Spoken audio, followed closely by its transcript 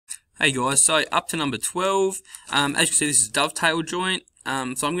Hey guys, so up to number 12, as you can see this is dovetail joint, so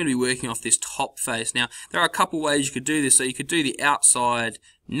I'm going to be working off this top face. Now there are a couple ways you could do this, so you could do the outside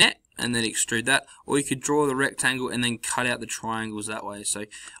net and then extrude that, or you could draw the rectangle and then cut out the triangles that way. So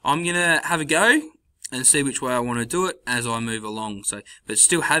I'm going to have a go and see which way I want to do it as I move along. So, but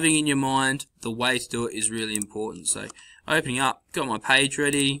still having in your mind the way to do it is really important. So opening up, got my page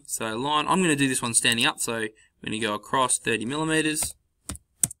ready, so line, I'm going to do this one standing up, so I'm going to go across 30 millimeters.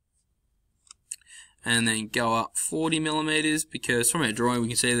 And then go up 40 millimeters, because from our drawing we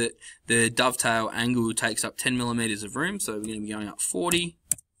can see that the dovetail angle takes up 10 millimeters of room, so we're going to be going up 40.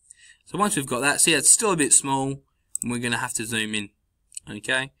 So once we've got that, see it's still a bit small, and we're going to have to zoom in.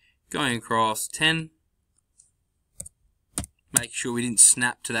 Okay, going across 10. Make sure we didn't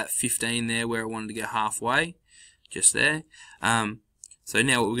snap to that 15 there where I wanted to go halfway, just there. So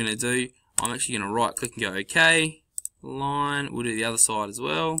now what we're going to do, I'm actually going to right click and go OK. Line, we'll do the other side as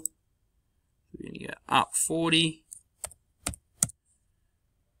well. We're going to go up 40,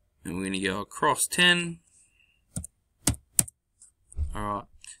 and we're going to go across 10. Alright,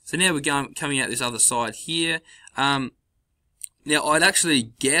 so now we're coming out this other side here. Now I'd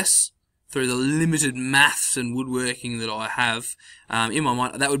actually guess, through the limited maths and woodworking that I have in my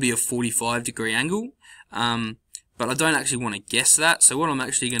mind, that would be a 45-degree angle, but I don't actually want to guess that. So what I'm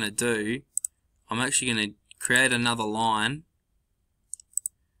actually going to do, I'm actually going to create another line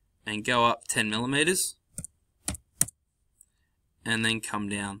and go up 10 millimeters and then come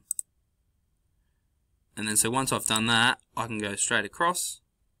down. And then so once I've done that, I can go straight across.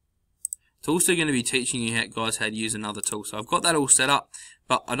 It's also going to be teaching you guys how to use another tool. So I've got that all set up,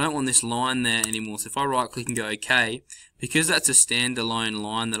 but I don't want this line there anymore. So if I right click and go OK, because that's a standalone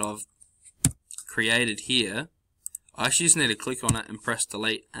line that I've created here, I actually just need to click on it and press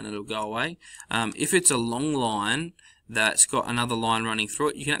delete and it'll go away. If it's a long line that's got another line running through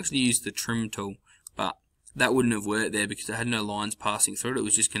it, you can actually use the trim tool, but that wouldn't have worked there because it had no lines passing through it. It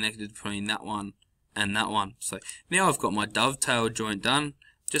was just connected between that one and that one. So now I've got my dovetail joint done.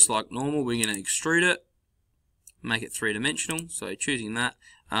 Just like normal, we're going to extrude it, make it three-dimensional, so choosing that.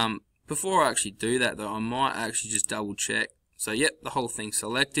 Before I actually do that though, I might actually just double check. So yep, the whole thing's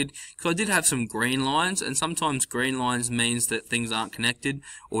selected, because I did have some green lines, and sometimes green lines means that things aren't connected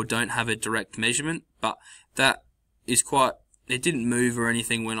or don't have a direct measurement, but that is quite, it didn't move or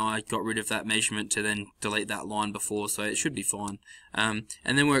anything when I got rid of that measurement to then delete that line before, so it should be fine. And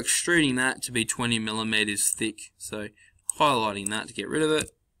then we're extruding that to be 20 millimeters thick, so highlighting that to get rid of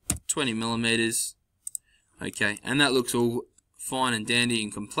it, 20 millimeters. Okay, and that looks all fine and dandy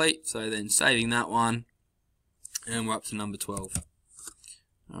and complete, so then saving that one, and we're up to number 12.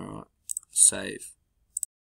 Alright, save.